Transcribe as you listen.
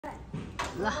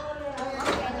ल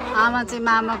आमा चाहिँ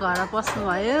मामा घर पस्नु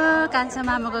भयो कान्छा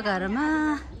मामाको घरमा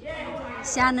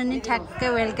सानो नि ठ्याक्कै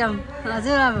वेलकम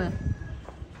हजुर अब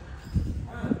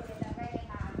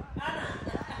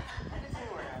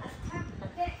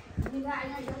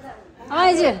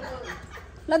आइजु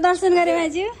ल दर्शन गरे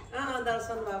आइजु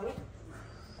दर्शन बाबु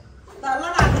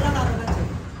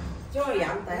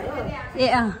ए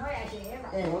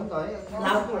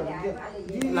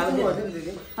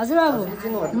हजुर बाबु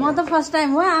म त फर्स्ट टाइम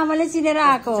हो आमाले चिनेर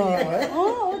आएको हो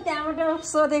त्यहाँबाट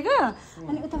सोधेको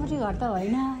अनि उतापट्टि घर त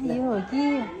होइन यो हो कि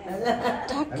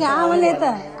ठ्याक्कै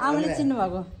आमाले चिन्नु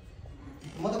भएको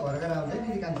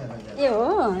ए हो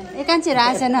ए कान्छेहरू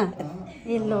आएछन्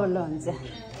ए ल ल हुन्छ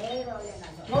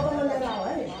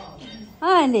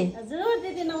अहिले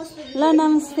ल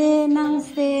नमस्ते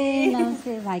नमस्ते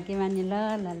नमस्ते भाग्यमानी ल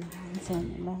ल ल हुन्छ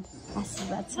ल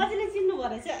आशीर्वाद छ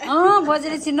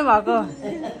बजेले चिन्नु भएको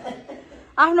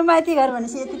आफ्नो माइती घर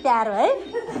भनेपछि यति प्यारो है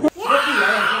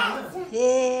ए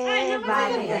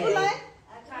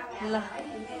ल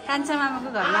कान्छा मामाको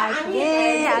घरमा आइपुगे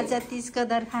आज तीजको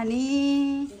दरखानी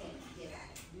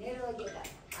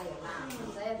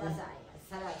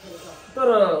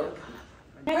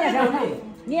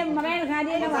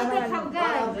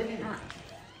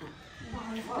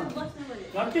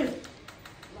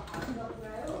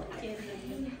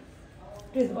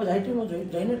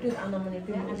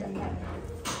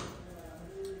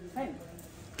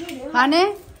खाने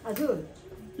हजुर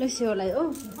ल सेउलाई ओ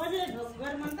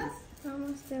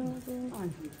नमस्ते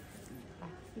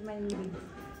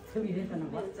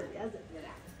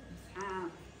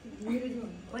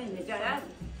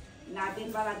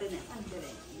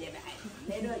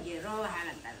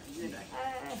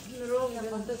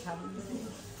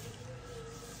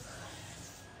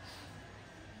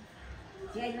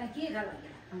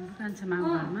कान्छा मामा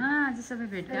घरमा आज सबै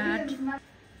भेटघाट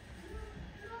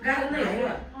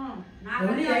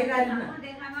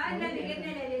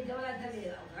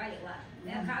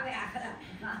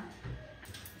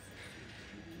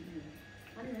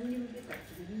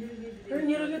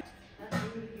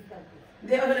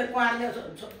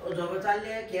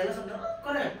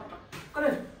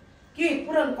कि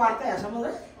पुरान क्वार्ता है समझ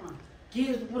रहे कि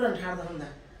पुरान ठाड़ था समझा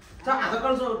तो आधा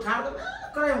कल सो ठाड़ तो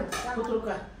करे पुत्र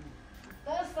का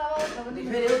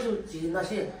फिर ये जो चीज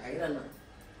नशे है ना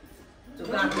जो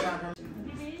काट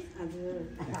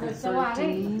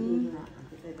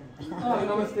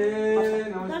नमस्ते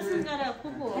दर्शन गर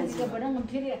खुबो यसको बडा म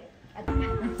फेरि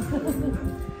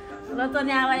ल त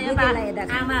नि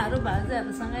आमाहरू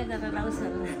भान्जाहरू सँगै गरेर आउँछ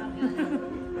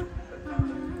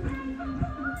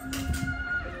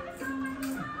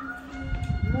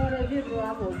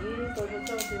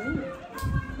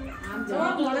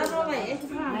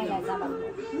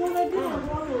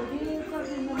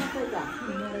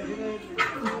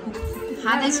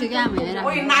खाँदैछु क्या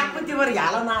ओइ नागपति भर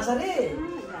झाला नासरे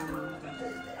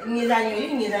निजानी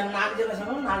निजान नाक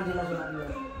दिलासँग नाक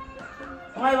दिलासँग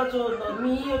मैं बच्चो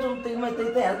मी यो जो ते मैं ते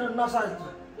ते हेर्नु नसा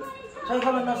सही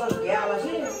खबर नसा घ्याला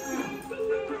छि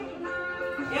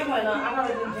के भएन आमा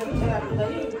दिन फेरि छेरा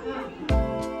पुदै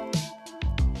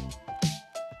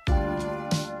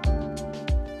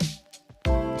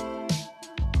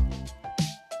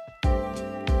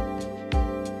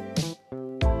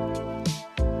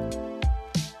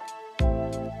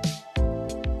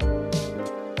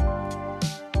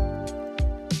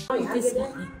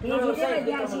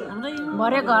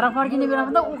भरे घर फर्किने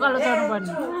बेलामा त उकालो चढ्नु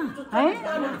पर्ने है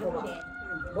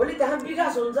भोलि त्यहाँ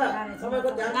विकास हुन्छ सबैको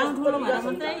ध्यान ठुलो भएर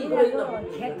मात्रै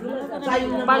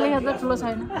पालिका त ठुलो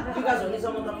छैन विकास हुने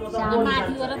सम्म त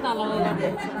माथि गएर तल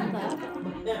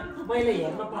मैले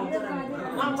हेर्न पाउँछ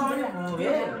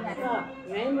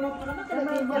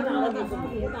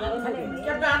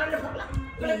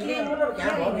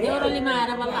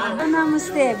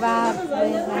नमस्ते बाप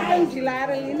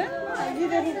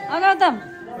गौतम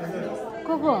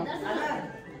को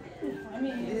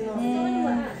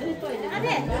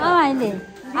अहिले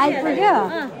आइपुग्यो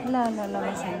ल ल ल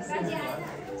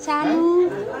सानो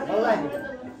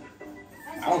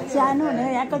सानो हुने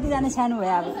यहाँ कतिजना सानो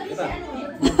भयो अब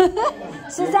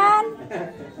सुजान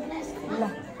ल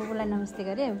कुकुरलाई नमस्ते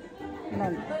गरे ल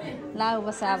लाउ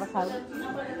बस अब खाऊ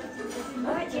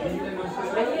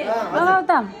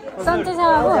गौतम सन्चै छ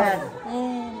बाबु ए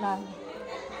ल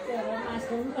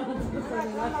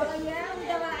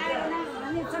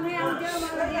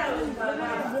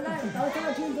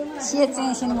सिए चाहिँ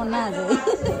एकछिन मुन्ना अझै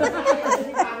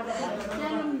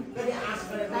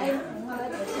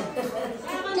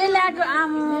के ल्याएको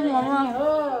आमा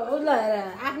ल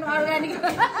आफ्नो अर्ग्यानिक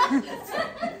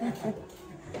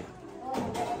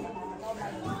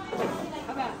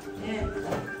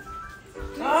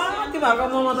भएको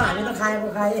मोमो त हामी त खाएको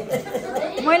खाए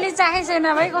मैले चाखेको छैन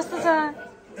भाइ कस्तो छ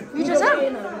मिठो छ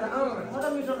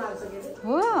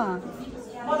हो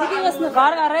दिदी बस्नु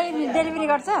घर घरै डेलिभरी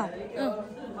गर्छ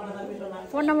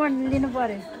फोन नम्बर लिनु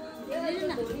पर्यो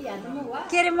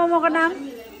के अरे मोमोको नाम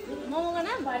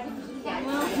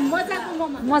मजाको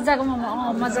मोमो मजाको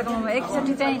मोमो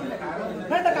एकचोटि चाहिँ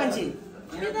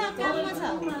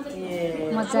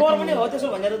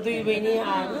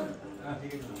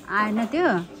आएन त्यो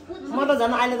म त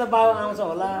झन् अहिले त बाबु आउँछ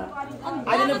होला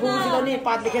अहिले नै बुझिँदा नि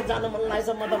पातले खेत जानु मन लागेछ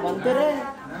म त भन्थेँ रे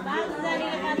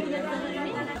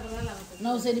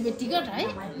 900 रुपियाँ टिकट है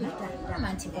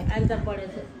मान्छेको अहिले त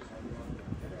बढेछ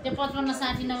त्यो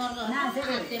 55-60 नम्बरको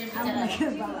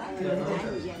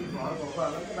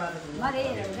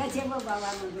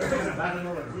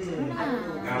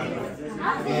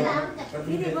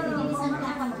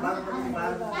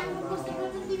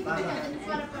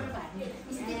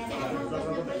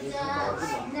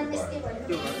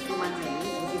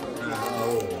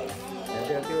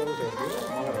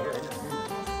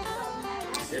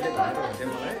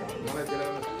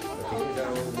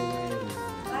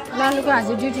लालुको आज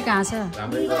ड्युटी कहाँ छ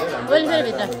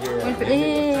ए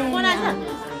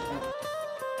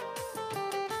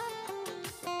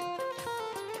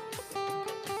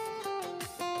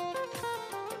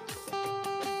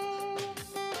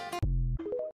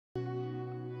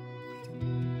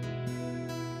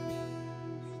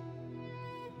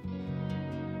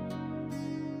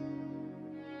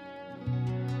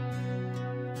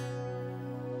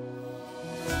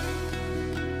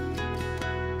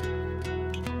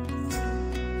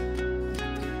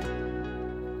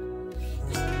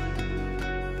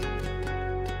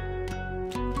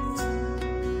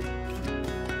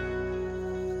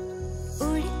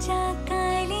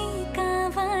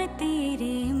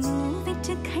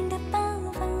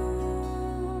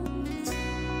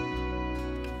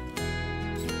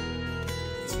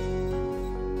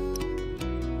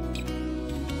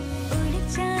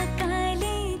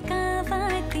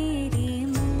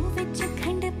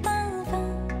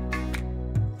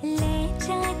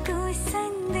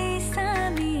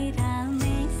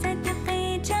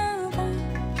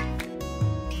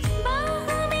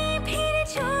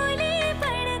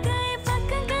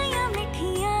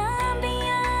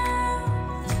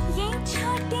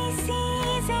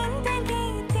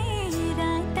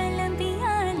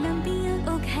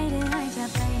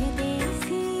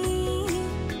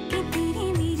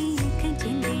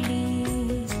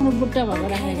बुट्टा भएको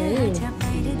राखेको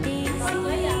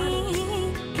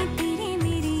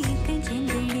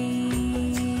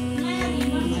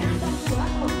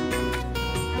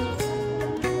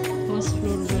फर्स्ट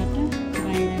फ्लोरबाट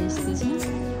बाहिर यस्तो छ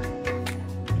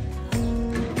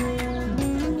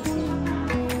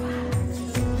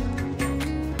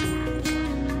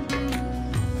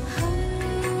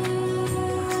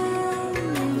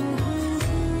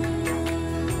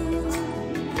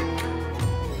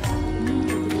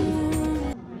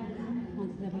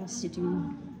सिटिङ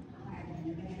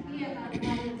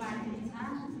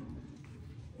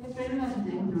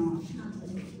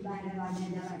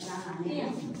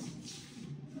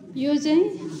यो चाहिँ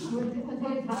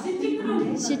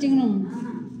sitting room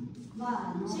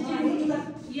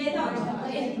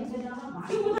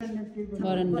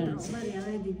बरन्डा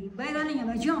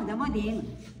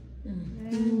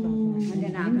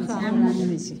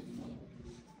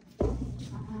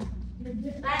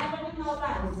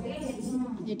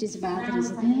It is bathroom.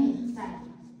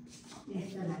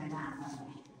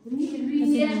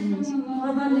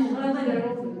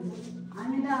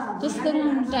 कस्तो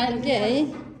टाइल के है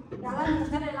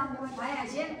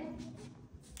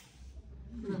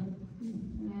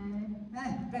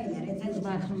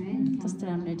कस्तो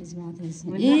राम्रो इट इज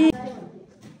बाथरुम ए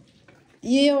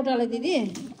यो एउटालाई दिदी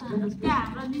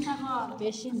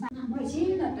पेसेन्ट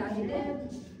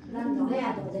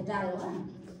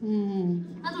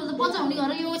बच्चा हुने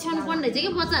घर यो ओछ्याउनु पर्ने रहेछ कि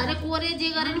बच्चाहरूले कोरे जे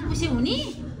गरे नि पुसे हुने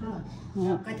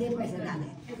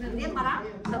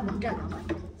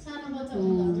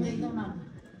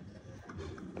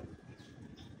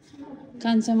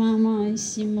कान्छा मामा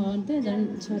सिम भन्थ्यो झन्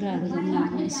छोराहरू झन्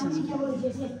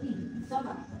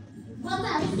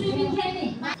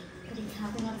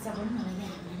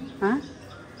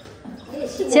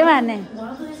छेवाने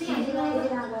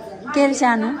के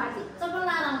सानो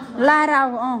लाएर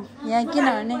अब यहाँ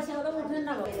किनभने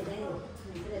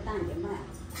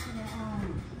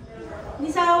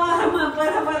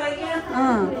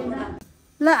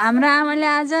ल हाम्रो आमाले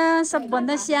आज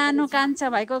सबभन्दा सानो कान्छा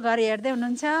भाइको घर हेर्दै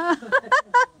हुनुहुन्छ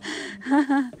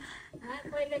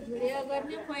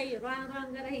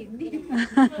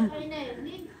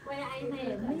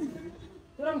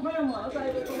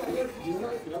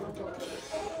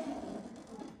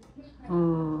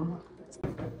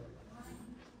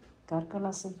घरको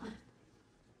लसुन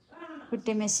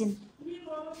कुट्टे मेसिन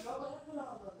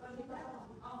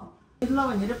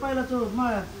भनेर पहिला चाहिँ म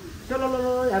चलो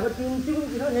अब तिन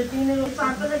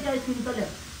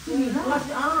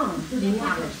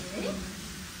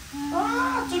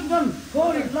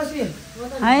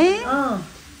है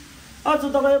अझ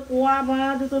तपाईँ कुवामा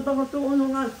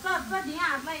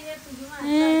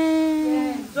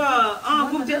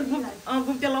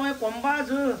गुप्तेलामै खम्बा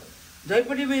छु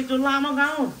झैपट्टि जो लामो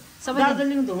गाउँ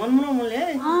दार्जिलिङ धुमन मुले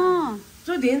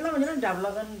जो धेन भनेर ढाब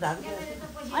लगाउनु ढाक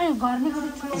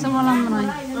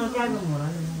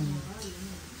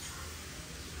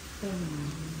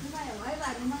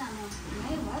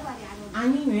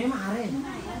अनि मेम हारे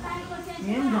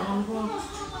मेम ढलको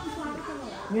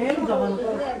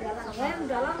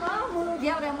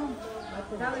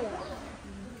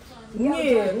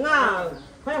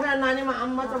नानीमा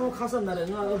आम्मा चाहिँ म खसन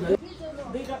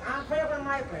दुईटा आँखा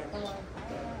नाइ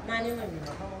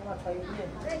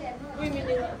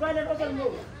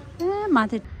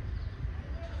माथि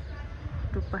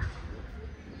टुप्पा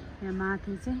यहाँ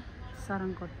माथि चाहिँ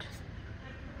सरङकोटको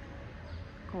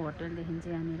होटल देखिन्छ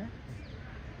यहाँनिर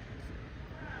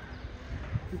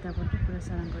यतापट्टि पुरा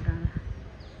सरङकोट डाँडा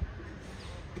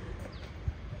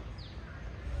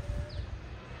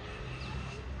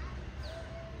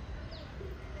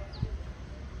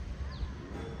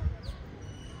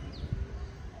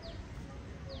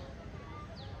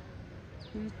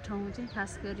यो ठाउँ चाहिँ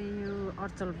खास गरी यो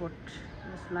अर्चलबोट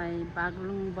जसलाई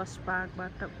बागलुङ बस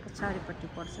पार्कबाट पछाडिपट्टि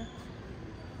पर्छ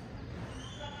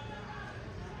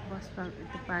बस पार्क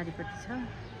यता पारिपट्टि छ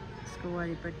यसको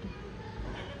वरिपट्टि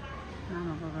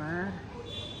मामाको घर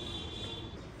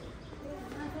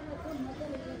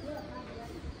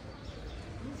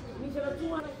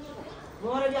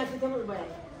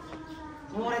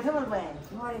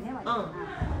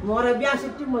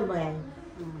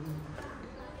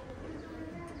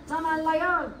सामान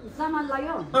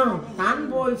लाग्यो धान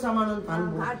बोल सामान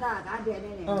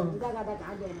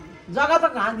जग्गा त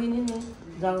कहाँ दिने नि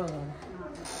जग्गा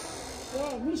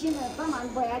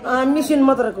मिसिन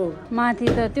मात्रको माथि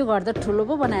त त्यो घर त ठुलो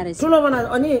पो बनाएर ठुलो बनाएर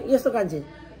अनि यस्तो कान्छे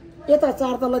यता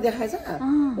 4 तला देखाएछ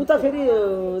उता फेरि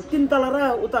 3 तला र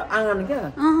उता आँगन क्या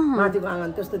माथिको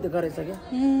आँगन त्यस्तो त्यो गरेछ क्या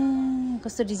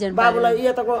कस्तो डिजाइन बाबुलाई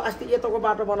यताको अस्ति यताको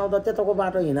बाटो बनाउँदा त्यताको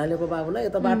बाटो हिँडालेको बाबुलाई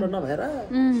यता बाटो नभएर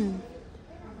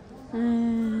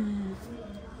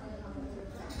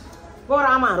कोर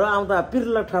आमाहरू आउँदा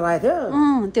पिर्ल ठराएको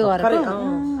थियो त्यो घर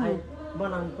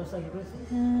बनाउनु सकेको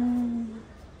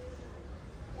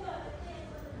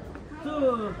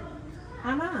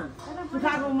आमा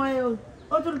उठाएको म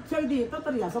अचुर छेक्दी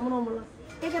तर यहाँसम्म न मलाई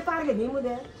एक तारके धिम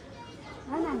उदे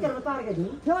तारके धिम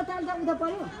उता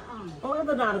पर्यो त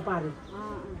डाँडो पार्यो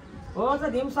हो त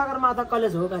धिम सगरमाथा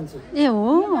कलेज हो कान्छी ए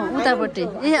हो उतापट्टि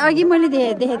ए अघि मैले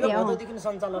देखेको थिएँ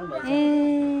सञ्चालन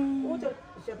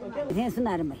ए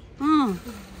सुनारमै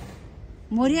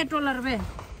मोरिया टोल बे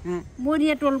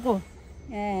मोरिया टोलको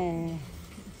ए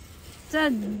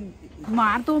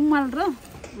मार तो मल र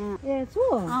ए छु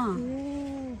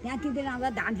यहाँ तितिर आउँदा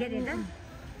धान खेत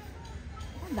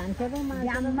धान खेत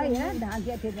धान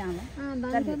खेत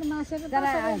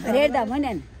घरे दा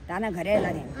भने धान घरे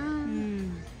लागे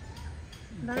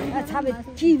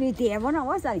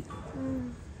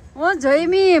ओ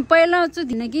झोइमी पहिला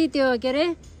चुधिन कि त्यो के अरे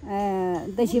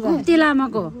गुप्ती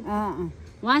लामाको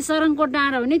उहाँ सरङकोट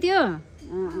डाँडा हो नि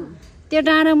त्यो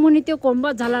डाँडा मुनि त्यो खोम्बा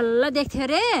झलल्ल देख्थ्यो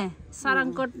अरे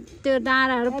सरङकोट त्यो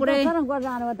डाँडाहरू पुरै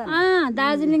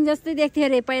दार्जिलिङ जस्तै देख्थ्यो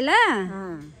अरे पहिला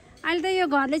अहिले त यो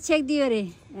घरले छेकिदियो अरे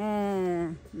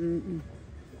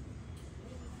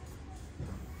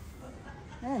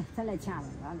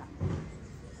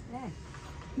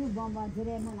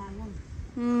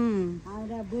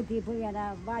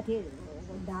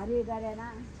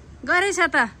गरेछ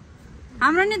त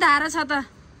हाम्रो नि धारा छ त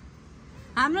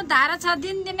हाम्रो धारा छ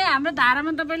दिनदिनै हाम्रो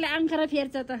धारामा तपाईँले आङ्खारा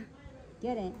फेर्छ त के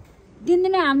अरे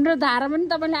दिनदिनै हाम्रो धारामा पनि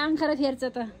तपाईँले आङ्खारा फेर्छ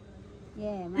त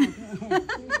ए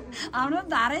हाम्रो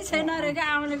धारै छैन अरे क्या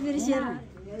आमाले बिर्सिएर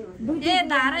ए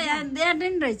धारा यहाँ नि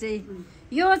रहेछ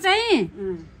यो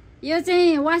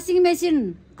चाहिँ वासिङ मेसिन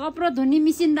कपडा धुने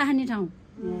मेसिन राख्ने ठाउँ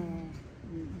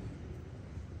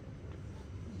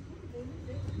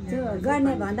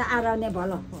गर्ने भन्दा आराउने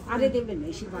भलो अरे तिमीले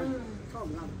मेसी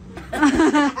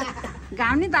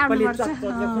घाम नि तार्नु पर्छ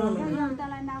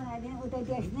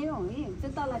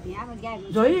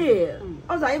झै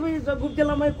अझ आइपछि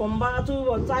गुप्तेलामै खम्बा छु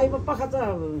चाहिएको पखा छ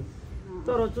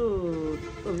तर छु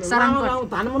गाउँ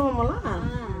धान बनाउनु मलाई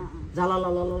झाला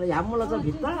ह्या मुलाचा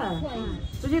भित्ता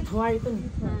तुझी थुवाई त नि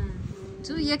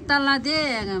छु एक तल्ला दे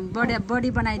बडी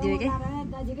बनाइदियो के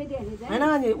हैन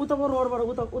नि उताको रोडबाट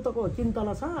उताको 3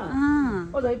 तला छ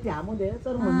ओ झै भ्यामु दे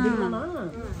तर भन्दिन न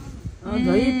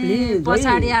झै प्लिज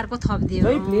पछाडी अर्को थप्दियो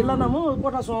झै प्लिज ल न म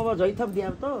कोठा सोमा झै थप दिया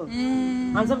त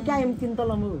हान्छ क्या एम 3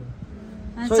 तला मु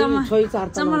छोई 4 तला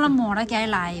चमला मोडा क्या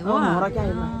लायो हो मोडा क्या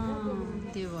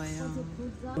त्यो भयो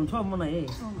हुन्छ मन है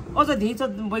अझ धिच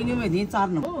बहिनीमै धिच 4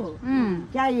 न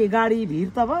क्या ये गाडी भिर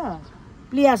त भ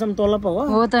प्लियासम तल प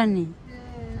हो त नि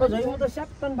ओ झै म त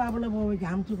स्याप्तन बाबुले बोबे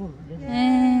घाम चुको ए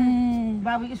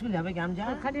बाबु स्कुल जाबे घाम जा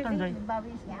खटन झै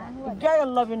क्या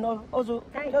लबिन ओजु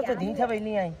त्यो त धिच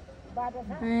बहिनी आई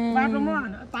बाटो म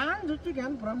पान जुच्ची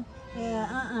घाम प्रम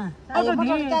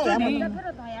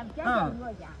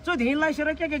चो धिलाई सर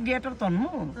के गेटर तन्नु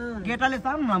गेटाले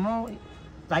तान न म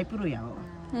जाइपुरो या हो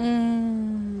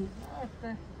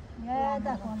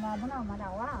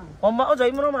कम्बा ओ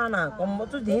जइमरो माना कम्बा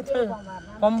चो धिच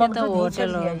कम्बा त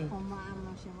होटल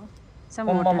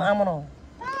कम्बा आमनो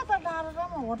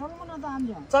होटल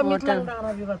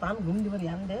डाँडा बिगर ताम घुम्दी पनि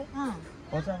ध्यान दे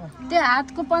त्यो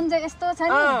हातको पन्जा यस्तो छ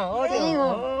नि त्यही हो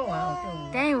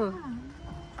त्यही हो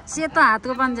सेतो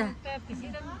हातको पन्जा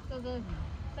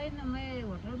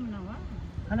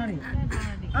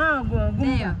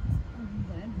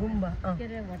गुम्बा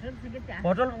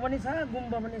होटल पनि छ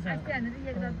गुम्बा पनि छ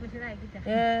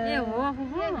ए हो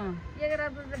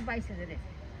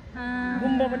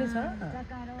गुम्बा पनि छ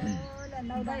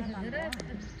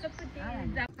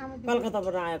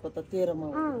कलकत्ताबाट आएको त 13 मा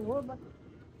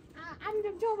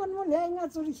안좀 줘본 뭐 내가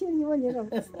저리 힘이 뭐니라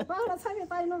바로 상에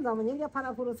따이노 자면 이게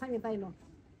파라프로 상에 따이노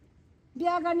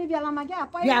बिहा गर्ने बेलामा क्या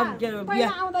पहिला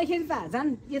आउँदाखेरि त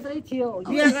झन् यत्रै थियो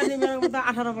बिहा गर्ने बेलामा त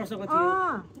 18 वर्षको थियो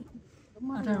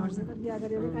 18 वर्षको बिहा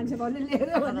गरेर कान्छे बलि लिएर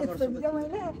भने सोच्यो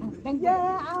मैले के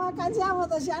कान्छे आमा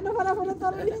त सानो फराफरा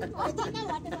तर नि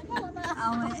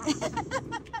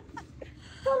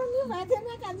तर नि माथेन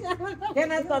कान्छे आमा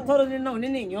केना त थोरो दिन नहुने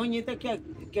नि यो नि त के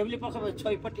केबली पख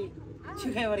छोइपट्टि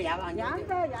छिखाइवर याला नि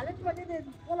यान्त याले पनि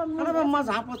कोलन अरे म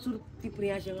झापा चुर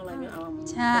तिप्रियासँग लागि आमा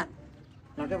छा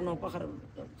नटेब न पखर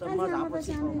म झापा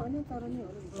छिखौ तर नि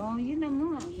लौगिन म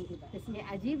त्यसले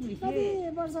अजीब विषय कति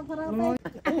वर्ष फरक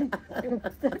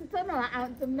तर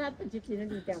तुम ना त चिठिन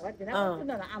दिता भतिर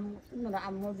तुन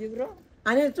आम्मो बिग्रो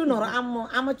अनि चुनहरु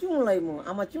आमा चुनलाई म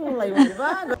आमा चुनलाई बा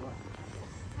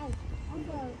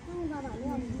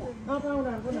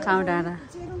खाउडाँडा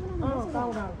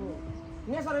काउडाको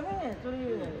नेसरे चोरी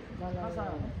खासा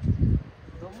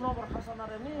धुम्नो खासा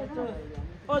रे नि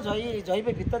ओ झै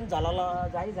पे भितन झाला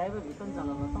झै पे भितन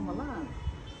झाला त मला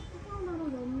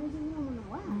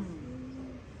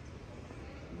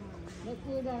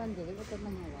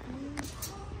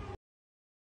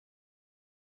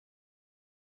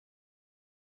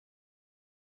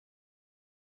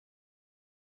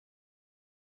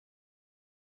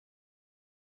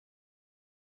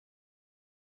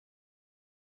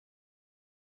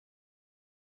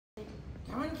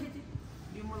Kaman खेती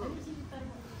बिमल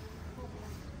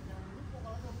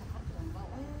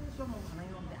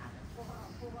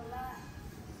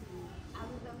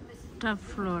टप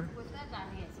फ्लोर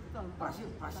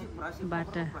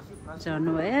बाटा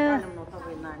झर्नु भयो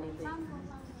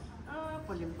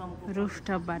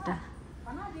रुफटप बाटा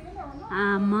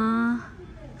आमा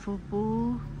फुपू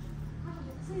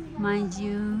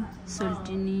माइज्यू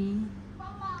सोल्टिनी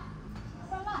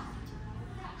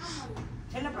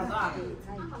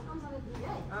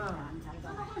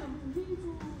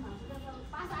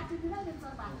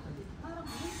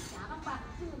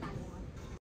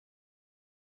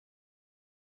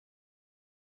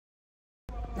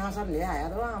नासर ले आया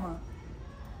तो आमा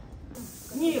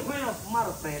नि खोइ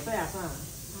मारो प्रेत यासा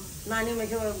नानी में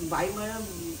के भाई में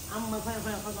आम में खोइ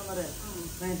खसन रे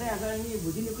नहीं त यासा नि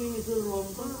बुझिले कोही नि सुरु रोम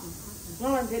त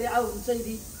नलन फेरि आउ चाहिँ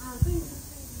दि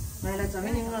मैले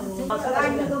चाहिँ नि नरु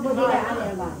लाग्ने त बुझिले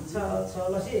हाले बा छ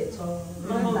लसी छ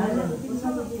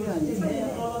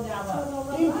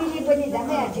पनि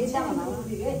जाने ठिक छ हाम्रो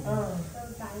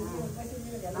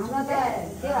त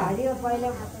त्यो हालियो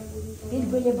पहिला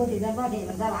पिलपुले पछि त बढी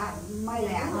भन्दा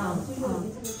मैले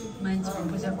मान्छे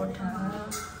पूजा कोठा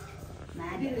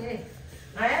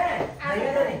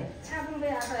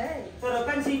तर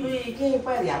कान्छी के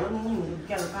पाइ हाल्नु नि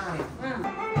के कहाँ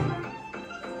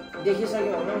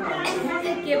देखिसक्यो होला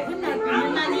के पनि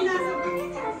नानी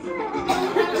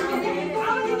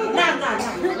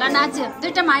ल नाच्यो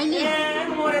दुईटा माइली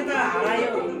मोरे त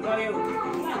हरायो गयो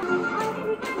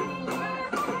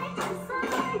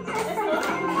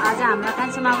आज हाम्रो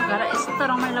कान्छीमाको घर यस्तो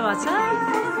रमाइलो भएको छ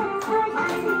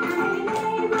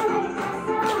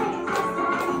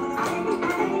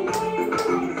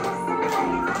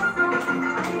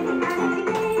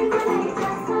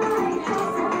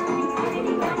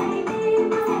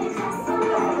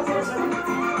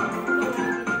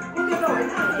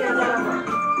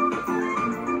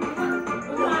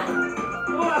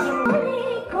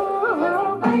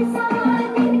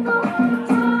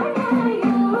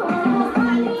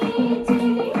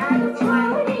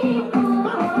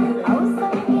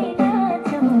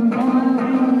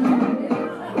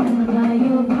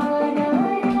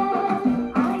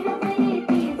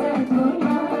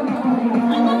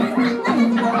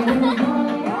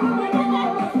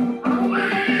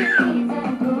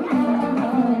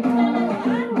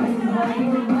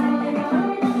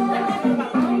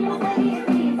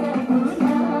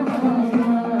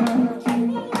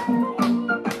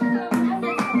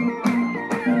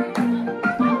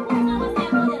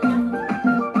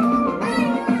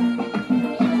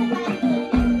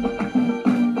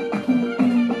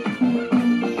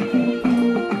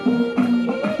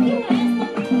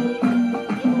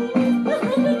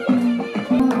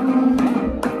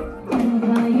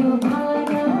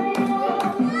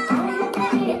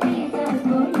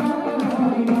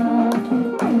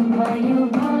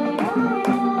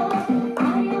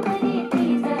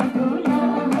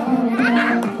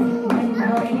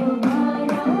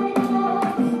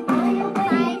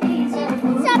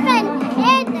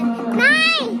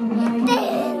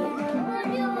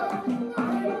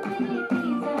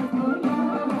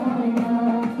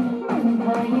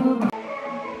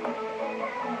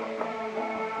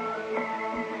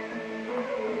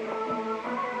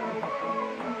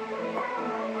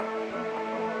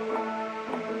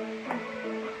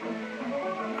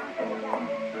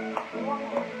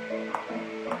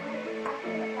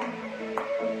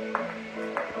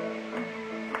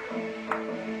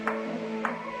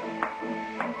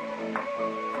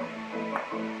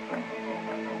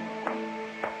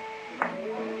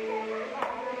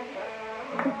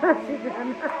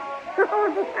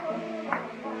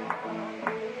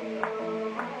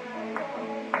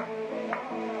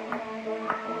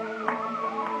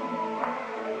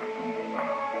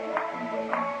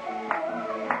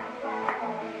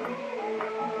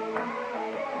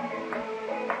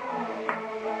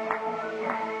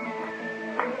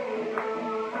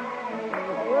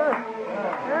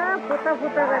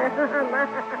Puta गरेर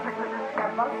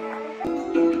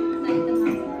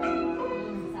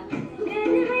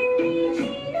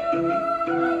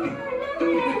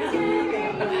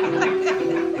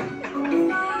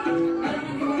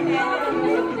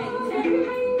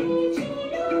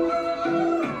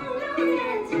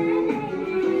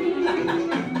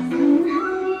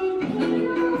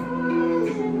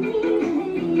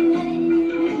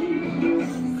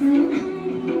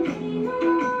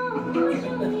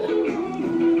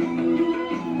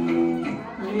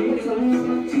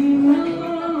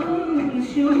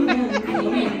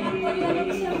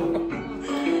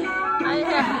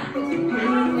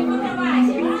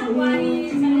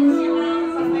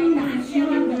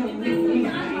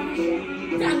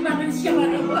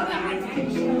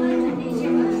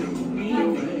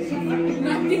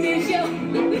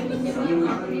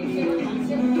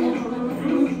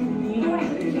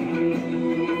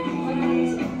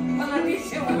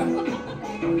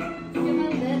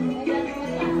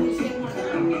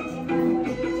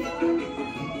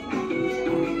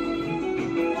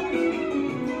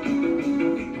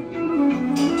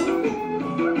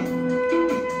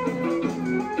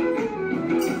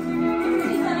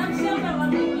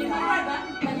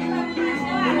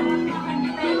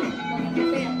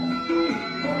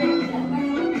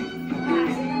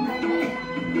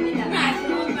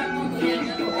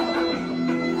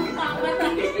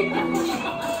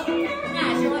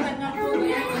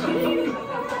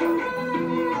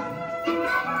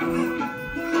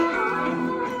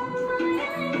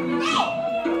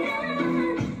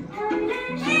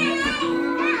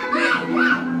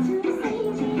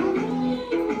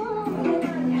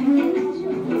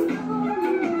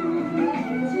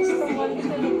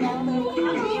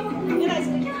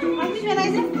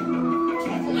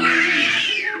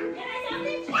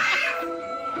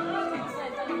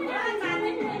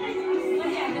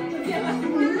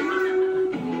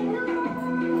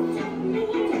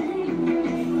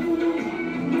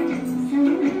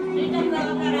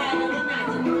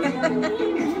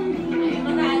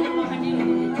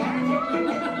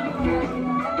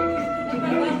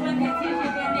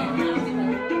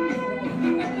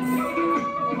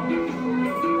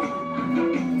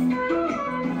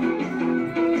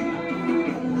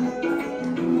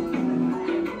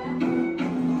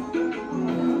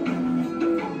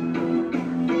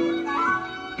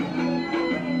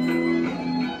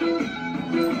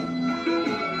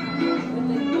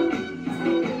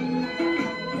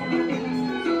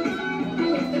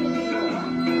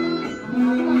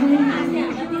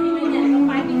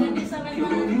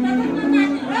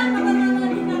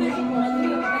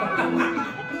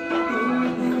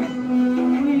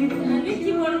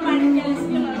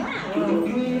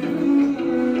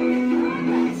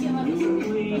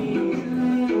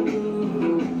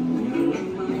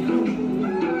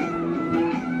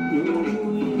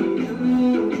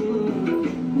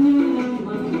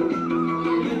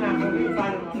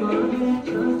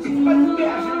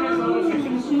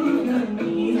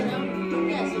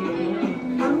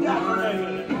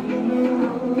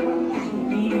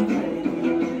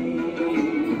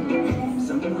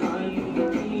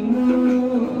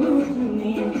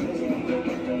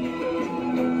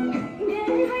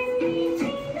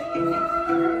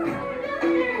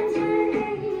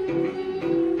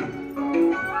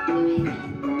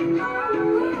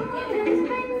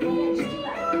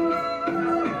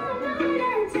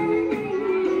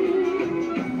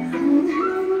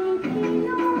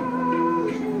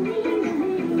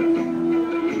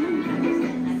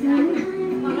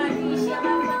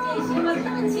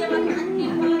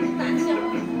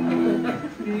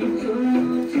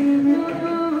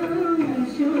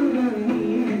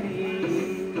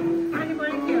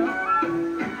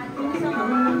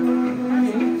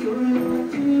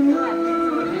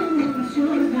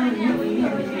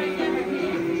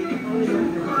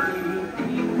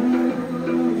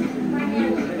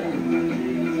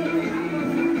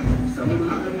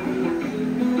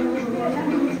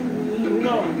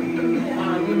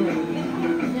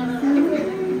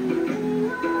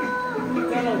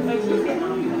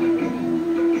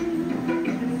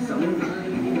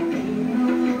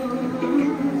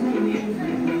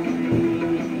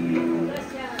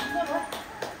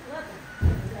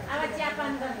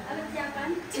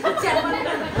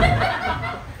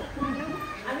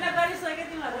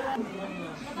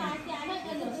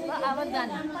अब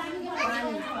जाने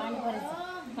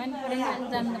पानी परेन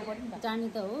जानु पर्यो जाने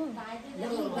त हो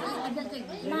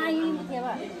नाइ थियो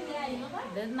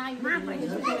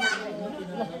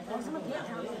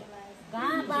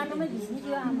कहाँ बाटोमै भिज्ने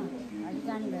थियो आमा अहिले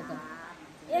जाने भयो त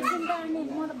एकछिन त अनि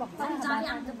म त भक्कन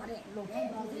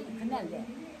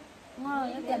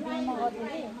एउटा दिनमा गर्छु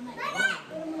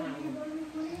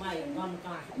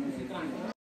कि